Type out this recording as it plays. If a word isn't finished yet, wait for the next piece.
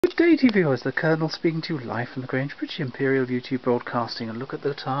Good day to you viewers, the Colonel speaking to you live from the Grange, British Imperial YouTube Broadcasting, and look at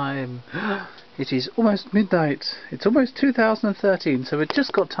the time. It is almost midnight. It's almost 2013, so we've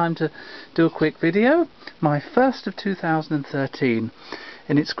just got time to do a quick video. My first of 2013.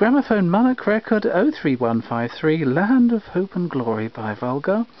 In its gramophone monarch record 03153, Land of Hope and Glory by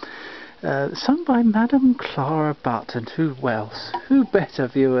Elgar. Sung by Madam Clara Butt, and who else? Who better,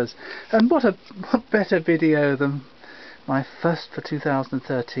 viewers? And what better video than my first for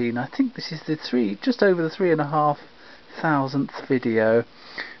 2013. I think this is just over the 3,500th video.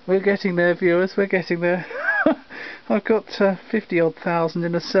 We're getting there, viewers, we're getting there. I've got 50 odd thousand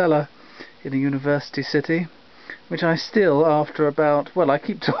in a cellar in a university city, which I still, after about, well, I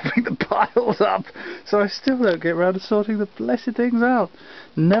keep topping the piles up, so I still don't get round to sorting the blessed things out.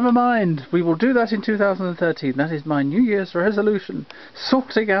 Never mind, we will do that in 2013. That is my New Year's resolution,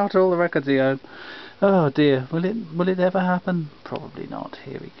 sorting out all the records I own. Oh dear, will it ever happen? Probably not.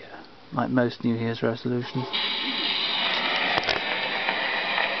 Here we go. Like most New Year's resolutions.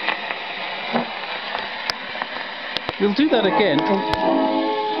 We'll do that again.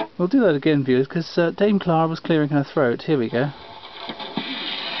 We'll do that again, viewers, because Dame Clara was clearing her throat. Here we go.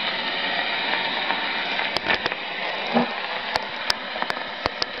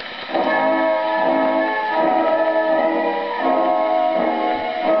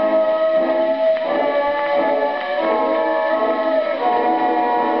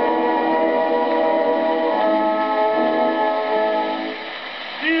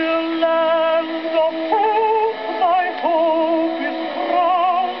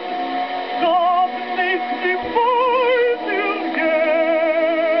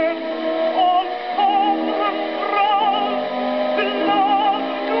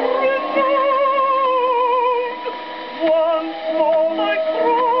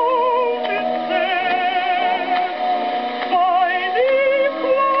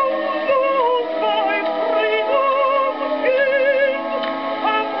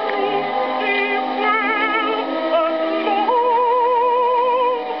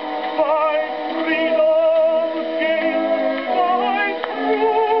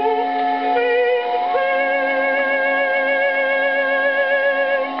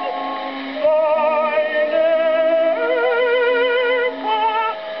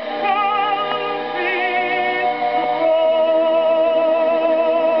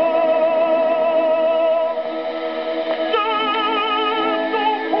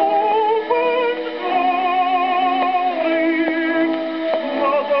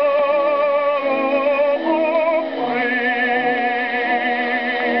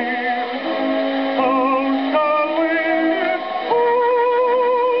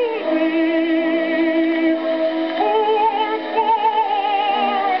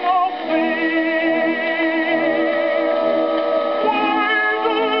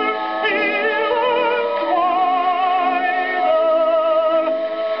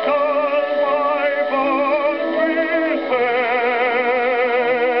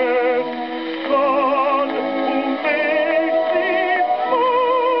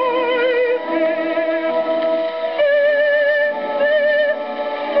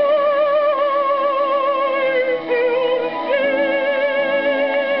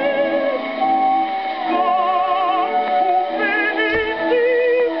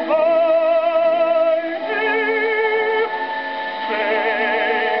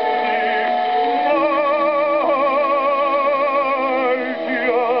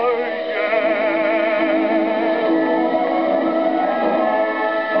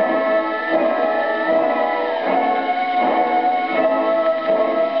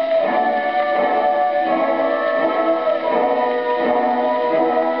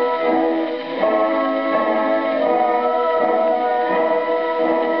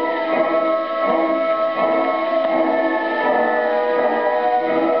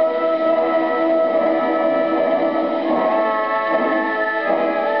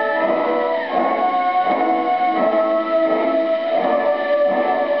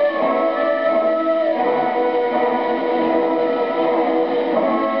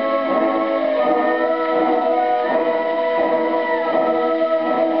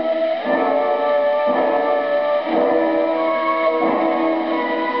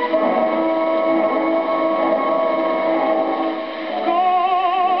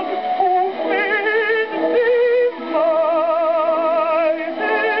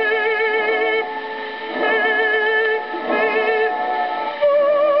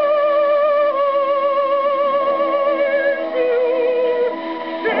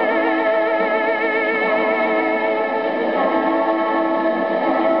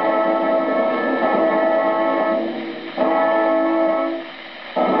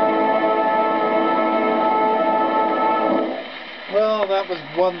 that was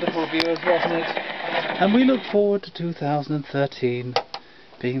wonderful, viewers, wasn't it? And we look forward to 2013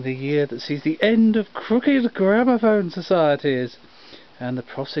 being the year that sees the end of crooked gramophone societies and the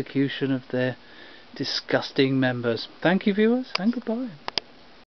prosecution of their disgusting members. Thank you, viewers, and goodbye.